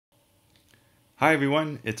Hi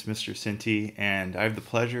everyone, it's Mr. Sinti, and I have the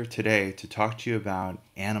pleasure today to talk to you about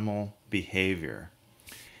animal behavior.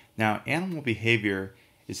 Now, animal behavior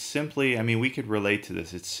is simply, we could relate to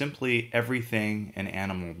this. It's simply everything an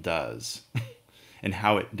animal does and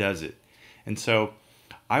how it does it. And so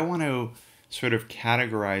I want to sort of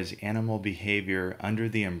categorize animal behavior under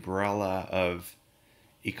the umbrella of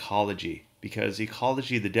ecology, because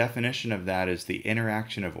ecology, the definition of that is the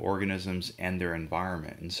interaction of organisms and their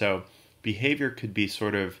environment. And so behavior could be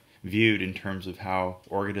sort of viewed in terms of how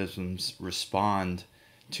organisms respond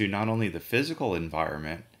to not only the physical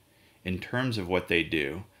environment in terms of what they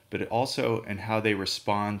do, but also in how they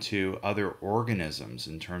respond to other organisms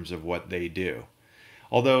in terms of what they do.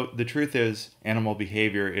 Although the truth is, animal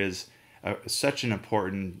behavior is such an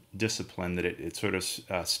important discipline that it sort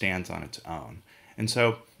of stands on its own. And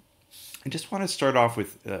so I just want to start off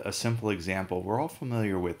with a simple example. We're all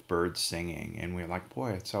familiar with birds singing, and we're like,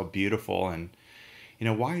 boy, it's so beautiful. And,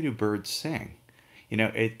 why do birds sing?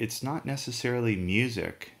 It's not necessarily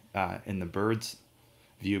music in the bird's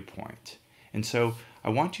viewpoint. And so I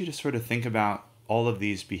want you to sort of think about all of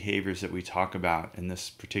these behaviors that we talk about in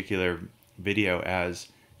this particular video as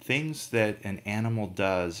things that an animal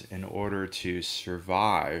does in order to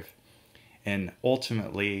survive. And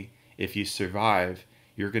ultimately, if you survive,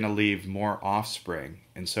 you're going to leave more offspring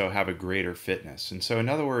and so have a greater fitness. And so, in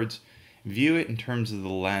other words, view it in terms of the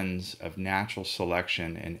lens of natural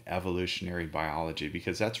selection and evolutionary biology,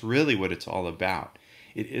 because that's really what it's all about.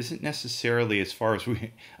 It isn't necessarily, as far as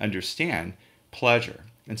we understand, pleasure.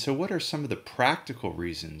 And so what are some of the practical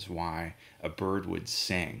reasons why a bird would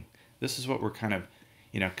sing? This is what we're kind of,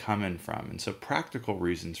 coming from. And so practical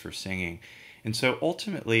reasons for singing. And so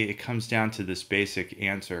ultimately it comes down to this basic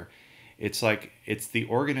answer. It's like it's the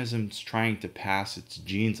organism's trying to pass its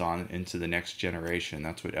genes on into the next generation.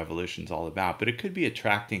 That's what evolution's all about. But it could be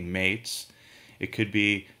attracting mates. It could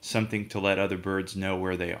be something to let other birds know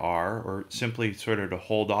where they are, or simply sort of to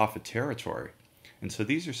hold off a territory. And so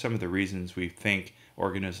these are some of the reasons we think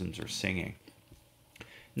organisms are singing.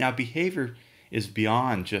 Now, behavior is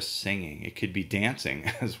beyond just singing. It could be dancing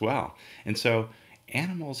as well. And so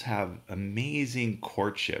animals have amazing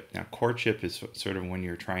courtship. Now, courtship is sort of when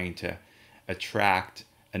you're trying to attract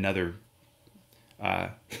another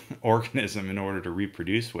organism in order to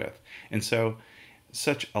reproduce with. And so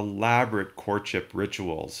such elaborate courtship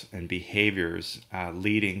rituals and behaviors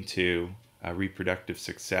leading to reproductive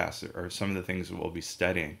success are some of the things that we'll be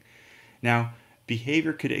studying. Now,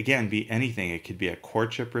 behavior could, again, be anything. It could be a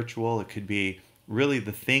courtship ritual. It could be really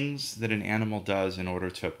the things that an animal does in order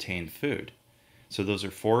to obtain food. So those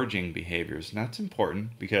are foraging behaviors. And that's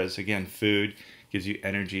important because, again, food gives you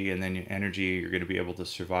energy, and then your energy, you're going to be able to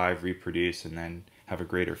survive, reproduce, and then have a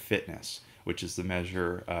greater fitness, which is the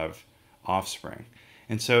measure of offspring.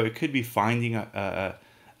 And so it could be finding a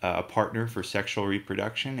partner for sexual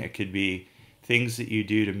reproduction. It could be things that you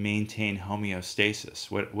do to maintain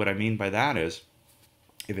homeostasis. What I mean by that is,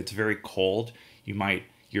 if it's very cold,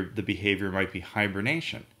 the behavior might be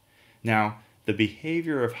hibernation. Now, the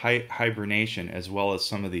behavior of hibernation, as well as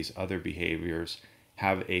some of these other behaviors,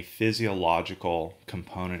 have a physiological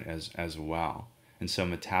component as well. And so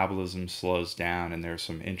metabolism slows down, and there's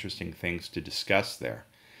some interesting things to discuss there.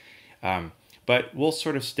 But we'll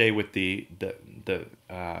sort of stay with the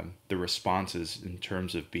responses in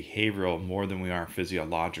terms of behavioral more than we are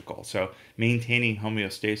physiological. So maintaining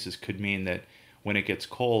homeostasis could mean that when it gets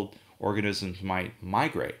cold, organisms might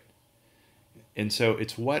migrate. And so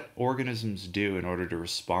it's what organisms do in order to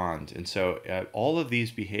respond. And so all of these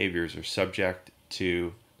behaviors are subject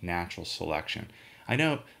to natural selection. I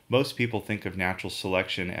know most people think of natural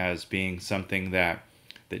selection as being something that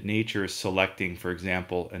nature is selecting, for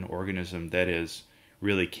example, an organism that is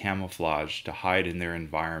really camouflaged to hide in their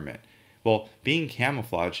environment. Well, being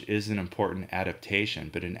camouflaged is an important adaptation,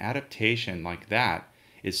 but an adaptation like that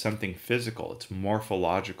is something physical. It's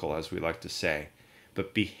morphological, as we like to say.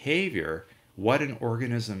 But behavior, what an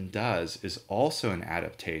organism does, is also an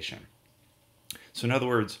adaptation. So in other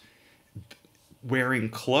words, wearing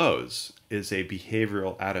clothes is a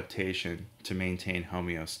behavioral adaptation to maintain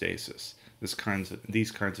homeostasis. These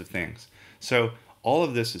kinds of things. So all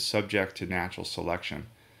of this is subject to natural selection.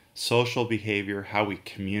 Social behavior, how we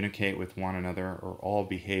communicate with one another, are all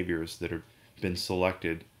behaviors that have been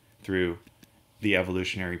selected through the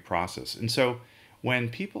evolutionary process. And so when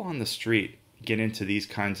people on the street get into these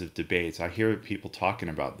kinds of debates, I hear people talking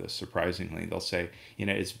about this, surprisingly. They'll say,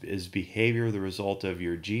 is behavior the result of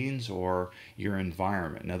your genes or your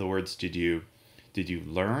environment? In other words, did you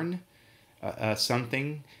learn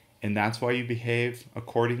something and that's why you behave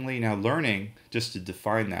accordingly? Now, learning, just to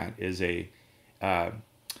define that, is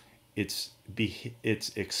it's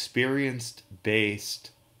experienced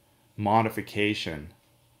based modification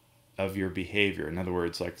of your behavior. In other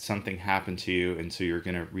words, like something happened to you, and so you're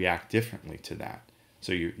going to react differently to that.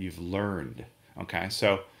 So you've learned. Okay,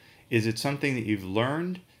 so is it something that you've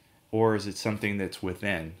learned, or is it something that's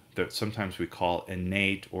within, that sometimes we call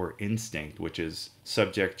innate or instinct, which is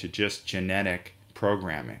subject to just genetic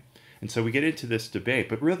programming? And so we get into this debate,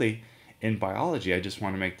 but really in biology, I just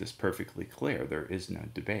want to make this perfectly clear. There is no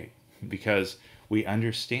debate, because we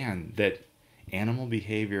understand that animal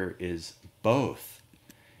behavior is both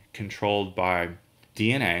controlled by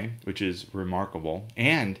DNA, which is remarkable,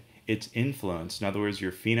 and its influence. In other words,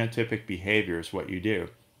 your phenotypic behaviors, what you do,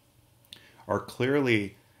 are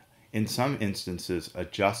clearly, in some instances,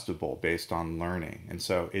 adjustable based on learning. And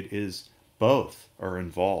so it is both are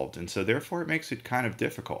involved. And so therefore it makes it kind of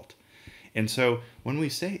difficult. And so when we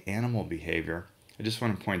say animal behavior, I just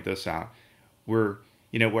want to point this out. Where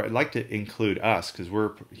I'd like to include us, because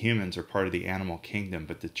humans are part of the animal kingdom.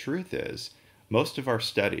 But the truth is, most of our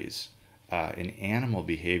studies in animal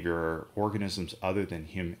behavior are organisms other than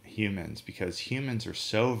humans, because humans are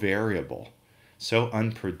so variable, so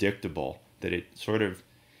unpredictable, that it sort of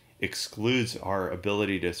excludes our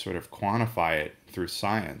ability to sort of quantify it through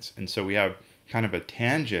science. And so we have kind of a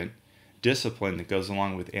tangent discipline that goes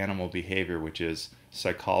along with animal behavior, which is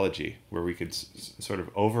psychology, where we could sort of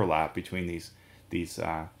overlap between these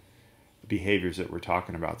behaviors that we're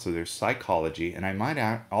talking about. So there's psychology, and I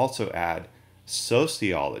might also add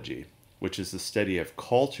sociology, which is the study of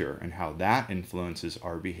culture and how that influences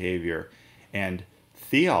our behavior, and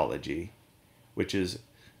theology, which is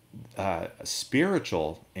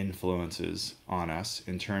spiritual influences on us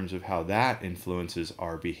in terms of how that influences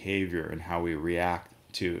our behavior and how we react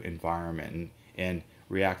to environment and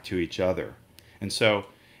react to each other. And so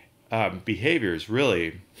behavior is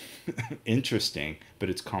really interesting, but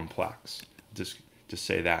it's complex. Just to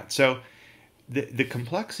say that. So the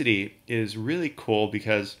complexity is really cool,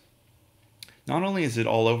 because not only is it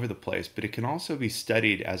all over the place, but it can also be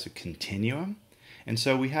studied as a continuum. And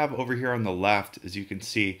so we have over here on the left, as you can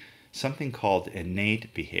see, something called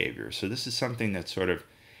innate behavior. So this is something that's sort of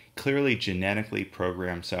clearly genetically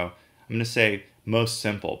programmed. So I'm going to say most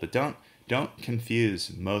simple, but don't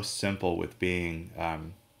confuse most simple with being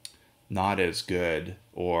not as good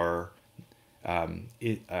or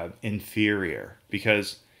inferior,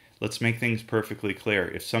 because let's make things perfectly clear.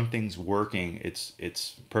 If something's working,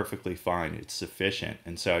 it's perfectly fine. It's sufficient.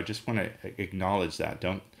 And so I just want to acknowledge that.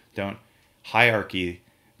 Don't hierarchy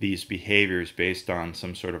these behaviors based on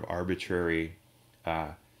some sort of arbitrary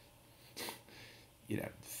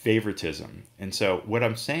favoritism. And so what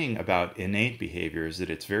I'm saying about innate behavior is that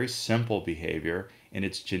it's very simple behavior, and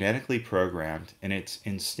it's genetically programmed, and it's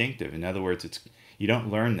instinctive. In other words, you don't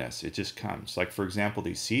learn this, it just comes. Like, for example,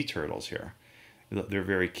 these sea turtles here, they're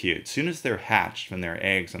very cute. As soon as they're hatched from their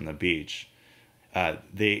eggs on the beach,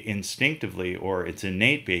 they instinctively, or it's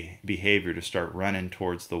innate behavior to start running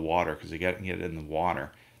towards the water, because they get in the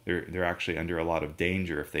water. They're actually under a lot of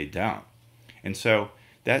danger if they don't. And so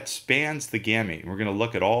that spans the gamut. We're going to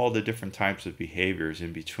look at all the different types of behaviors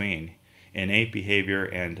in between innate behavior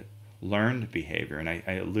and learned behavior. And I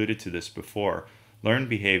alluded to this before. Learned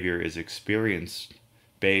behavior is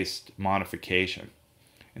experience-based modification.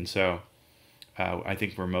 And so I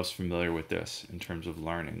think we're most familiar with this in terms of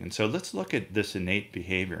learning. And so let's look at this innate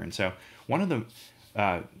behavior. And so one of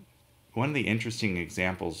the interesting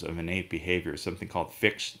examples of innate behavior is something called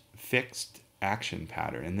fixed action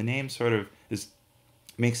pattern. And the name sort of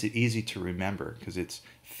makes it easy to remember, because it's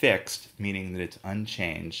fixed, meaning that it's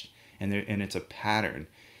unchanged, and it's a pattern,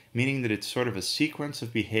 meaning that it's sort of a sequence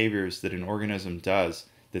of behaviors that an organism does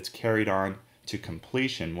that's carried on to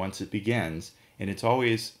completion once it begins, and it's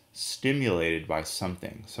always stimulated by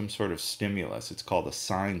something, some sort of stimulus. It's called a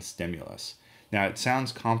sign stimulus. Now, it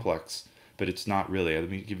sounds complex, but it's not really. Let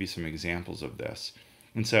me give you some examples of this.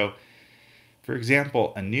 And so, for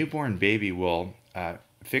example, a newborn baby will,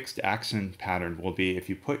 fixed action pattern will be, if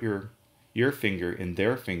you put your finger in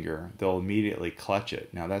their finger, they'll immediately clutch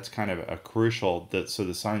it. Now, that's kind of a crucial, so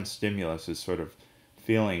the sign stimulus is sort of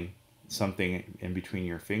feeling something in between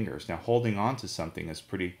your fingers. Now, holding on to something is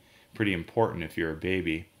pretty important if you're a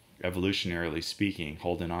baby, evolutionarily speaking,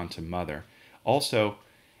 holding on to mother. Also,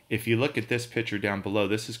 if you look at this picture down below,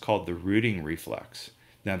 this is called the rooting reflex.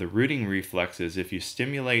 Now, the rooting reflex is, if you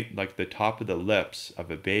stimulate like the top of the lips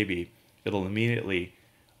of a baby, it'll immediately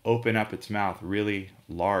open up its mouth really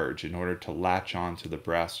large in order to latch on to the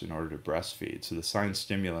breast in order to breastfeed. So the sign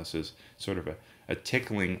stimulus is sort of a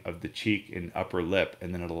tickling of the cheek and upper lip,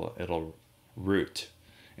 and then it'll root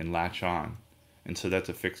and latch on. And so that's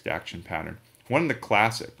a fixed action pattern. One of the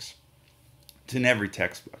classics it's in every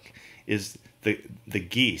textbook, is the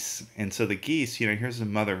geese. And so the geese, here's the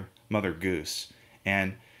mother goose,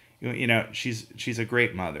 and she's a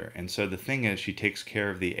great mother. And so the thing is, she takes care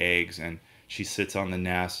of the eggs, and she sits on the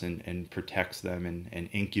nest and protects them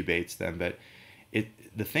and incubates them. But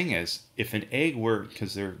the thing is, if an egg were,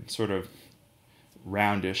 because they're sort of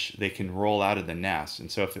roundish, they can roll out of the nest. And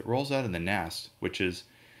so if it rolls out of the nest,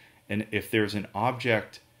 and if there's an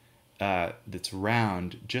object that's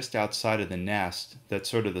round just outside of the nest, that's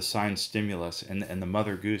sort of the sign stimulus, and the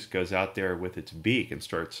mother goose goes out there with its beak and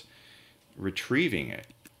starts retrieving it.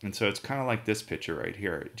 And so it's kind of like this picture right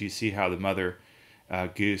here. Do you see how the mother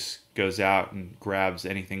goose goes out and grabs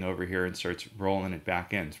anything over here and starts rolling it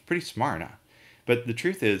back in? It's pretty smart, huh? But the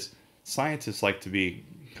truth is, scientists like to be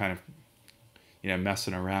kind of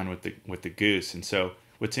messing around with the goose. And so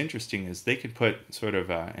what's interesting is they could put sort of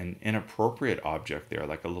an inappropriate object there,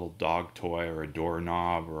 like a little dog toy or a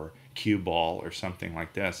doorknob or cue ball or something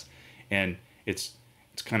like this, and it's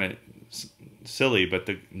kind of silly, but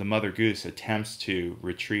the mother goose attempts to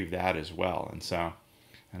retrieve that as well. And so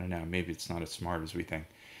I don't know, maybe it's not as smart as we think.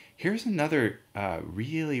 Here's another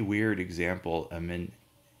really weird example of an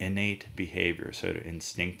innate behavior, sort of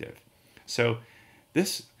instinctive. So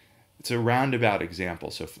it's a roundabout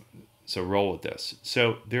example, so roll with this.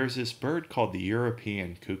 So there's this bird called the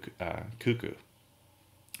European cuckoo.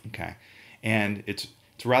 Okay, and it's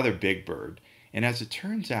a rather big bird. And as it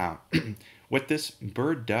turns out, what this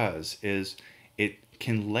bird does is it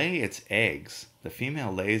can lay its eggs. The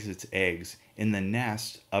female lays its eggs in the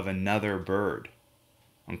nest of another bird.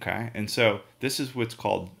 Okay, and so this is what's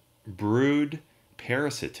called brood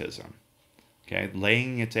parasitism. Okay,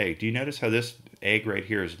 laying its egg. Do you notice how this egg right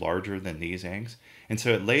here is larger than these eggs? And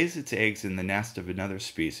so it lays its eggs in the nest of another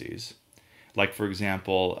species, like, for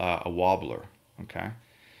example, a wobbler, okay,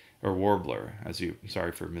 or warbler,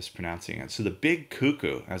 sorry for mispronouncing it. So the big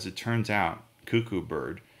cuckoo, as it turns out, cuckoo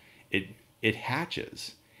bird, it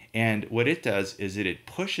hatches, and what it does is it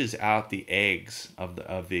pushes out the eggs of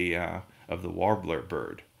the warbler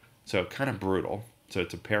bird. So kind of brutal. So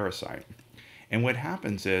it's a parasite. And what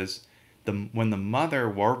happens is, when the mother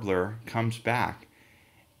warbler comes back,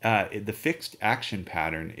 the fixed action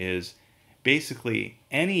pattern is basically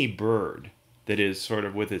any bird that is sort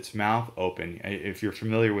of with its mouth open. If you're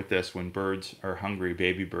familiar with this, when birds are hungry,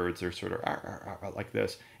 baby birds are sort of "Arr, arr, arr," like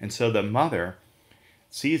this. And so the mother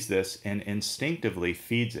sees this and instinctively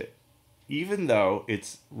feeds it, even though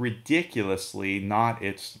it's ridiculously not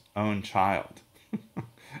its own child.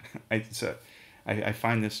 I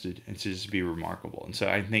find this to just be remarkable. And so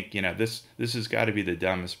I think, this has got to be the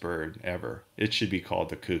dumbest bird ever. It should be called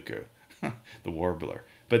the cuckoo, the warbler.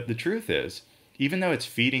 But the truth is, even though it's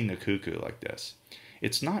feeding the cuckoo like this,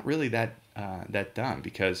 it's not really that dumb,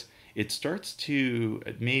 because it starts to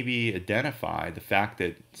maybe identify the fact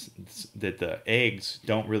that the eggs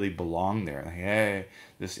don't really belong there. Like, hey,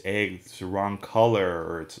 this egg is the wrong color,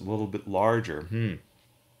 or it's a little bit larger.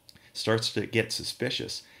 Starts to get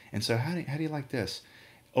suspicious. And so how do you like this?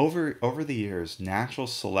 Over the years, natural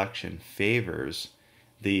selection favors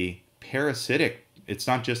the parasitic, it's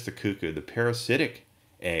not just the cuckoo, the parasitic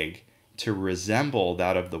egg to resemble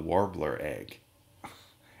that of the warbler egg.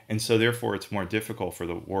 And so therefore it's more difficult for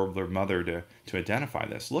the warbler mother to identify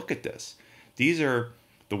this. Look at this. These are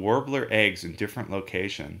the warbler eggs in different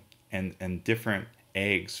location and different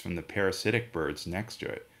eggs from the parasitic birds next to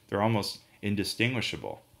it. They're almost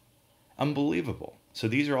indistinguishable. Unbelievable. So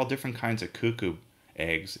these are all different kinds of cuckoo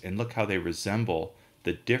eggs, and look how they resemble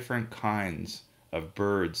the different kinds of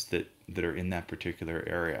birds that are in that particular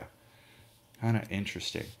area. Kind of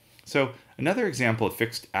interesting. So another example of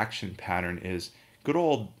fixed action pattern is good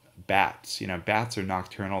old bats. Bats are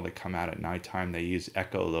nocturnal. They come out at nighttime. They use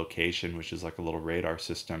echolocation, which is like a little radar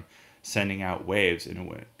system, sending out waves,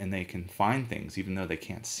 and they can find things even though they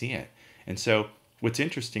can't see it. And so what's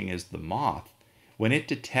interesting is the moth, when it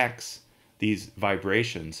detects these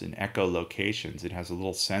vibrations and echolocations, it has a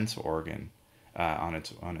little sense organ on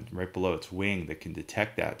it right below its wing that can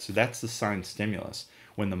detect that. So that's the sign stimulus.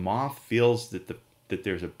 When the moth feels that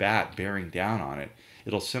there's a bat bearing down on it,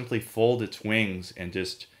 it'll simply fold its wings and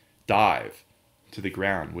just dive to the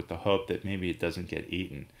ground with the hope that maybe it doesn't get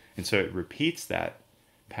eaten. And so it repeats that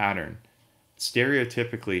pattern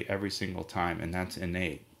stereotypically every single time, and that's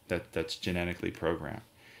innate. That's genetically programmed.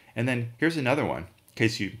 And then here's another one, in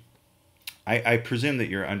case I presume that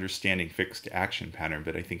you're understanding fixed action pattern,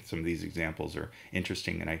 but I think some of these examples are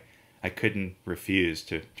interesting, and I couldn't refuse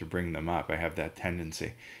to bring them up. I have that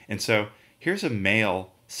tendency. And so here's a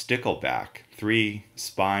male stickleback,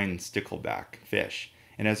 3-spine stickleback fish.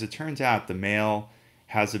 And as it turns out, the male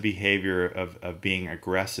has a behavior of being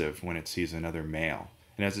aggressive when it sees another male.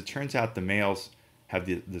 And as it turns out, the males have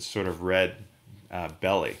this sort of red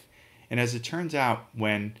belly. And as it turns out,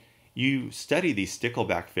 when you study these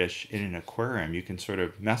stickleback fish in an aquarium, you can sort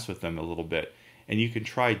of mess with them a little bit, and you can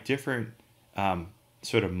try different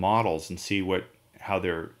sort of models and see how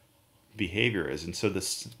their behavior is. And so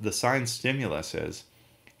the sign stimulus is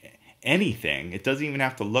anything. It doesn't even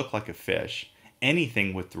have to look like a fish.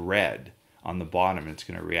 Anything with red on the bottom, it's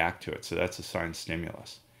going to react to it. So that's a sign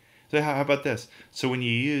stimulus. So how about this? So when you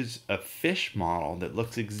use a fish model that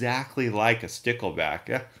looks exactly like a stickleback,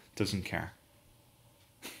 it doesn't care.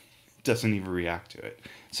 Doesn't even react to it.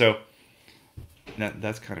 So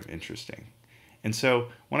that's kind of interesting. And so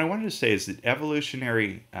what I wanted to say is that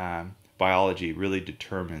evolutionary biology really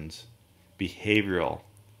determines behavioral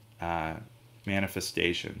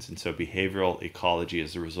manifestations. And so behavioral ecology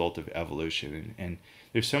is the result of evolution. And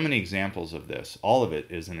there's so many examples of this. All of it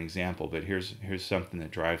is an example, but here's something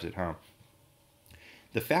that drives it home.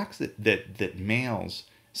 The fact that males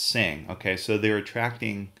sing, okay, so they're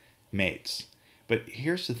attracting mates. But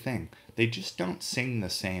here's the thing. They just don't sing the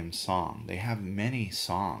same song. They have many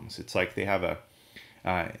songs. It's like they have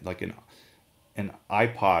like an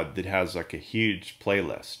iPod that has like a huge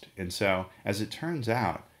playlist. And so as it turns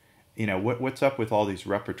out, you know, what's up with all these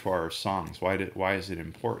repertoire of songs? Why is it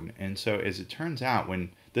important? And so as it turns out,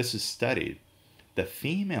 when this is studied, the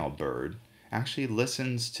female bird actually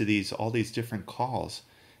listens to all these different calls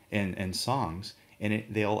and songs, and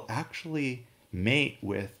they'll actually mate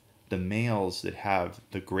with the males that have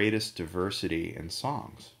the greatest diversity in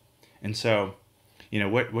songs. And so, you know,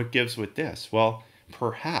 what gives with this? Well,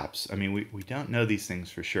 perhaps, I mean, we don't know these things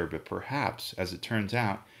for sure, but perhaps, as it turns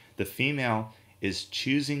out, the female is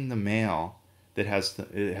choosing the male that has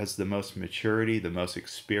the most maturity, the most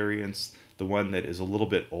experience, the one that is a little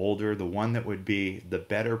bit older, the one that would be the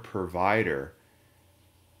better provider.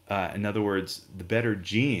 In other words, the better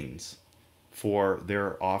genes for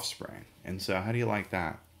their offspring. And so how do you like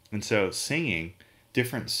that? And so singing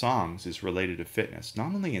different songs is related to fitness, not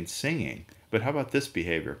only in singing, but how about this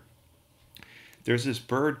behavior? There's this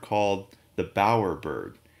bird called the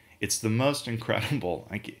bowerbird. It's the most incredible,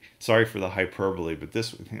 sorry for the hyperbole, but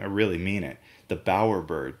I really mean it. The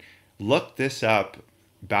bowerbird. Look this up,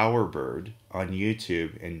 bowerbird, on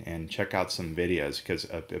YouTube and check out some videos, because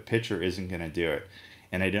a picture isn't going to do it.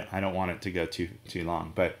 And I don't want it to go too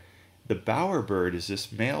long. But the bowerbird is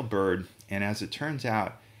this male bird, and as it turns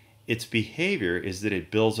out, its behavior is that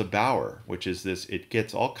it builds a bower, which is this, it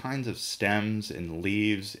gets all kinds of stems and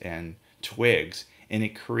leaves and twigs, and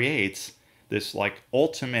it creates this like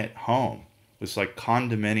ultimate home, this like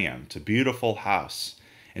condominium. It's a beautiful house.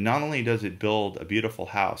 And not only does it build a beautiful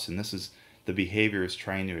house, and this is the behavior is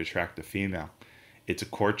trying to attract the female, it's a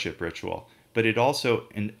courtship ritual, but it also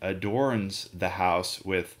adorns the house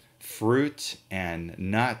with fruit and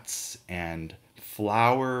nuts and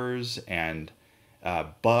flowers and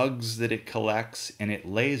bugs that it collects, and it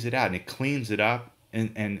lays it out and it cleans it up,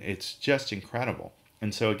 and it's just incredible.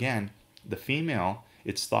 And so again, the female,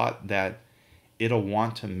 it's thought that it'll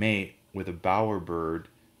want to mate with a bowerbird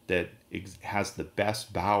that has the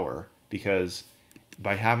best bower, because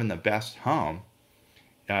by having the best home,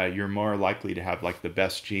 you're more likely to have like the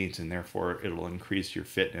best genes, and therefore it'll increase your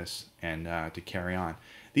fitness and to carry on.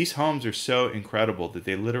 These homes are so incredible that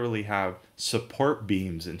they literally have support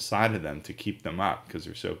beams inside of them to keep them up, because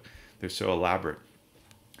they're so elaborate.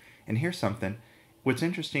 And here's something. What's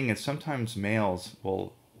interesting is sometimes males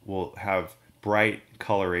will have bright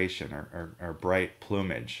coloration or bright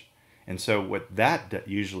plumage. And so what that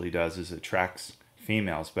usually does is attracts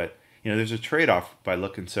females. But you know, there's a trade-off by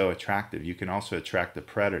looking so attractive. You can also attract the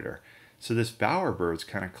predator. So this bowerbird's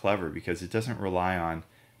kind of clever because it doesn't rely on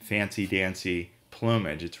fancy-dancy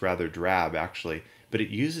plumage. It's rather drab, actually. But it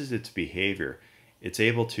uses its behavior. It's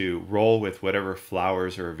able to roll with whatever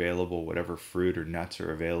flowers are available, whatever fruit or nuts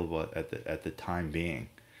are available at the time being.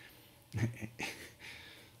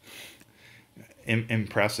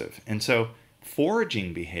 Impressive. And so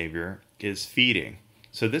foraging behavior is feeding.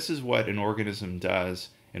 So this is what an organism does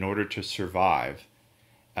in order to survive,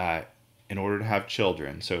 in order to have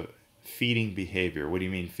children. So feeding behavior. What do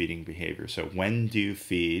you mean feeding behavior? So when do you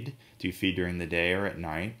feed? Do you feed during the day or at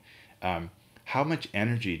night? How much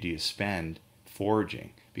energy do you spend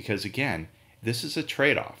foraging? Because again, this is a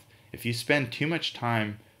trade-off. If you spend too much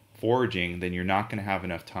time foraging, then you're not going to have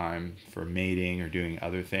enough time for mating or doing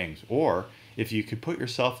other things. Or if you could put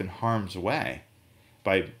yourself in harm's way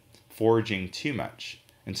by foraging too much.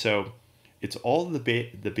 And so it's all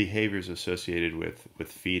the behaviors associated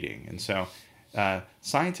with feeding. And so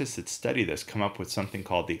Scientists that study this come up with something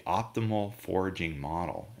called the optimal foraging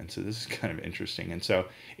model. And so this is kind of interesting. And so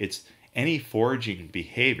it's any foraging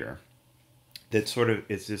behavior that sort of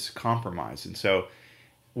is this compromise. And so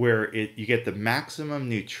where you get the maximum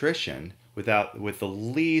nutrition with the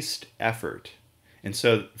least effort. And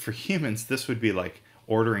so for humans, this would be like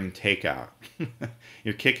ordering takeout.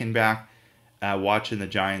 You're kicking back, watching the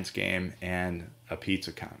Giants game, and a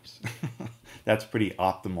pizza comes. That's pretty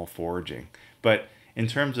optimal foraging. But in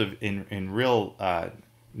terms of in real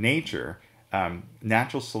nature,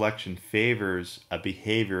 natural selection favors a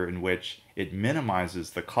behavior in which it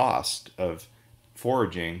minimizes the cost of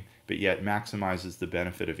foraging, but yet maximizes the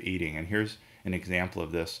benefit of eating. And here's an example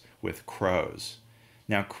of this with crows.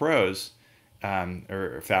 Now, crows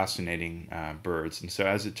are fascinating birds. And so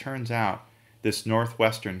as it turns out, this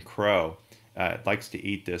northwestern crow likes to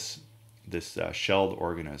eat this shelled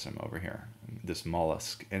organism over here, this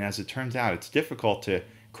mollusk. And as it turns out, it's difficult to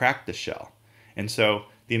crack the shell. And so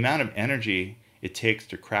the amount of energy it takes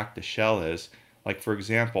to crack the shell is, like for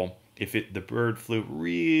example, if the bird flew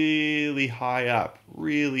really high up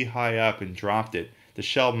and dropped it, the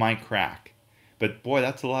shell might crack. But boy,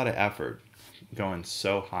 that's a lot of effort going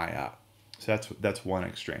so high up. So that's one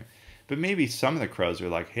extreme. But maybe some of the crows are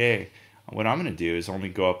like, hey, what I'm going to do is only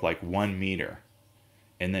go up like 1 meter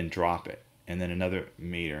and then drop it, and then another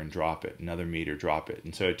meter and drop it, another meter, drop it.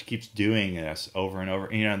 And so it keeps doing this over and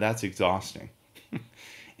over. You know, that's exhausting.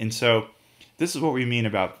 And so this is what we mean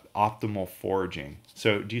about optimal foraging.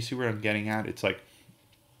 So do you see where I'm getting at? It's like,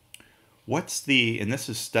 and this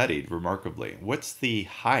is studied remarkably, what's the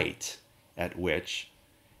height at which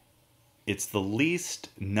it's the least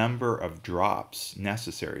number of drops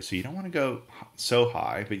necessary? So you don't want to go so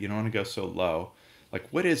high, but you don't want to go so low. Like,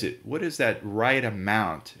 what is it? What is that right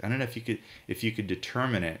amount? I don't know if you could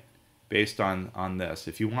determine it based on this.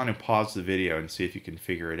 If you want to pause the video and see if you can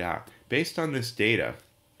figure it out. Based on this data,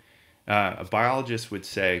 a biologist would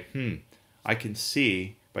say, I can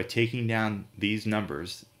see by taking down these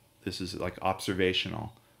numbers, this is like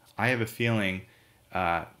observational, I have a feeling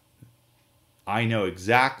I know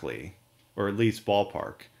exactly, or at least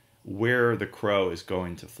ballpark, where the crow is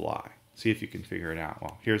going to fly. See if you can figure it out.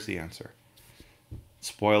 Well, here's the answer.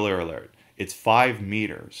 Spoiler alert. It's 5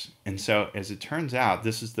 meters. And so as it turns out,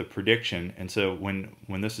 this is the prediction. And so when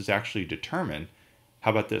this is actually determined, how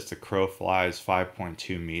about this? The crow flies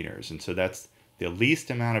 5.2 meters. And so that's the least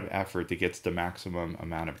amount of effort that gets the maximum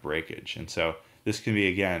amount of breakage. And so this can be,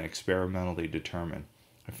 again, experimentally determined.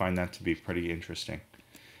 I find that to be pretty interesting.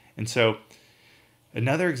 And so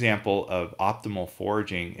another example of optimal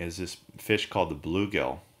foraging is this fish called the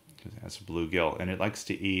bluegill. It has a bluegill, and it likes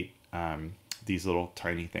to eat these little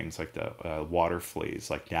tiny things like the water fleas,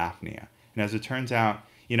 like Daphnia. And as it turns out,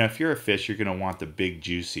 you know, if you're a fish, you're going to want the big,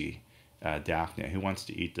 juicy Daphnia. Who wants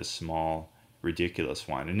to eat the small, ridiculous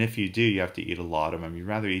one? And if you do, you have to eat a lot of them. You'd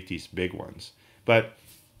rather eat these big ones. But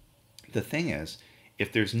the thing is,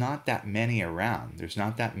 if there's not that many around, there's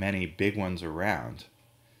not that many big ones around,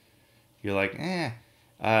 you're like,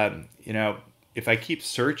 you know, if I keep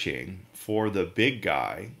searching for the big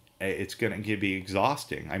guy, it's going to be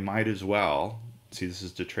exhausting. I might as well, see, this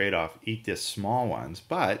is the trade-off, eat the small ones.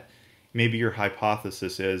 But maybe your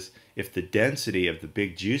hypothesis is if the density of the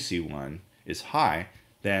big juicy one is high,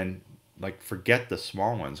 then like forget the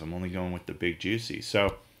small ones. I'm only going with the big juicy.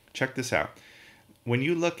 So check this out. When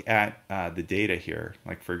you look at the data here,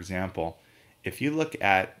 like for example, if you look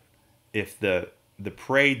at if the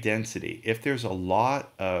prey density, if there's a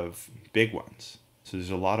lot of big ones, so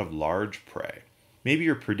there's a lot of large prey, maybe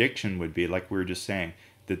your prediction would be, like we were just saying,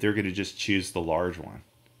 that they're going to just choose the large one.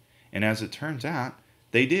 And as it turns out,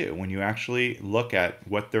 they do. When you actually look at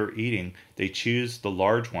what they're eating, they choose the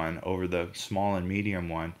large one over the small and medium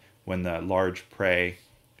one when the large prey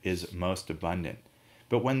is most abundant.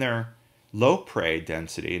 But when they're low prey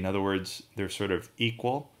density, in other words, they're sort of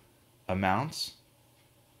equal amounts,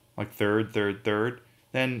 like third,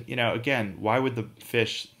 then, you know, again, why would the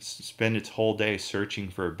fish spend its whole day searching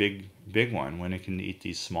for a big one when it can eat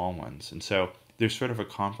these small ones? And so there's sort of a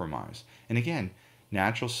compromise. And again,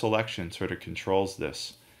 natural selection sort of controls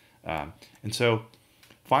this. And so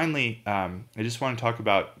finally, I just want to talk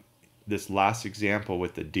about this last example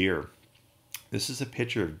with the deer. This is a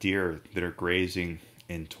picture of deer that are grazing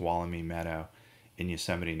in Tuolumne Meadow in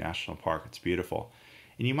Yosemite National Park. It's beautiful.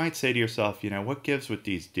 And you might say to yourself, you know, what gives with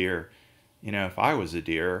these deer? You know, if I was a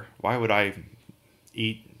deer, why would I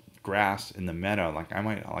eat grass in the meadow? Like I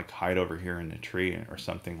might like hide over here in a tree or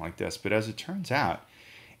something like this. But as it turns out,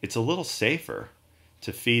 it's a little safer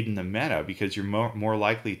to feed in the meadow because you're more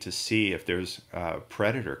likely to see if there's a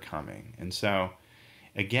predator coming. And so,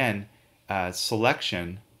 again,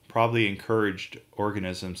 selection probably encouraged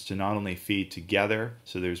organisms to not only feed together,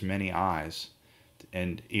 so there's many eyes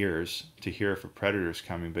and ears to hear if a predator is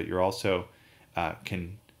coming, but you're also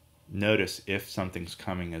can notice if something's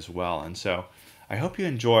coming as well. And so I hope you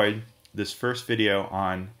enjoyed this first video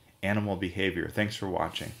on animal behavior. Thanks for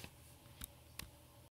watching.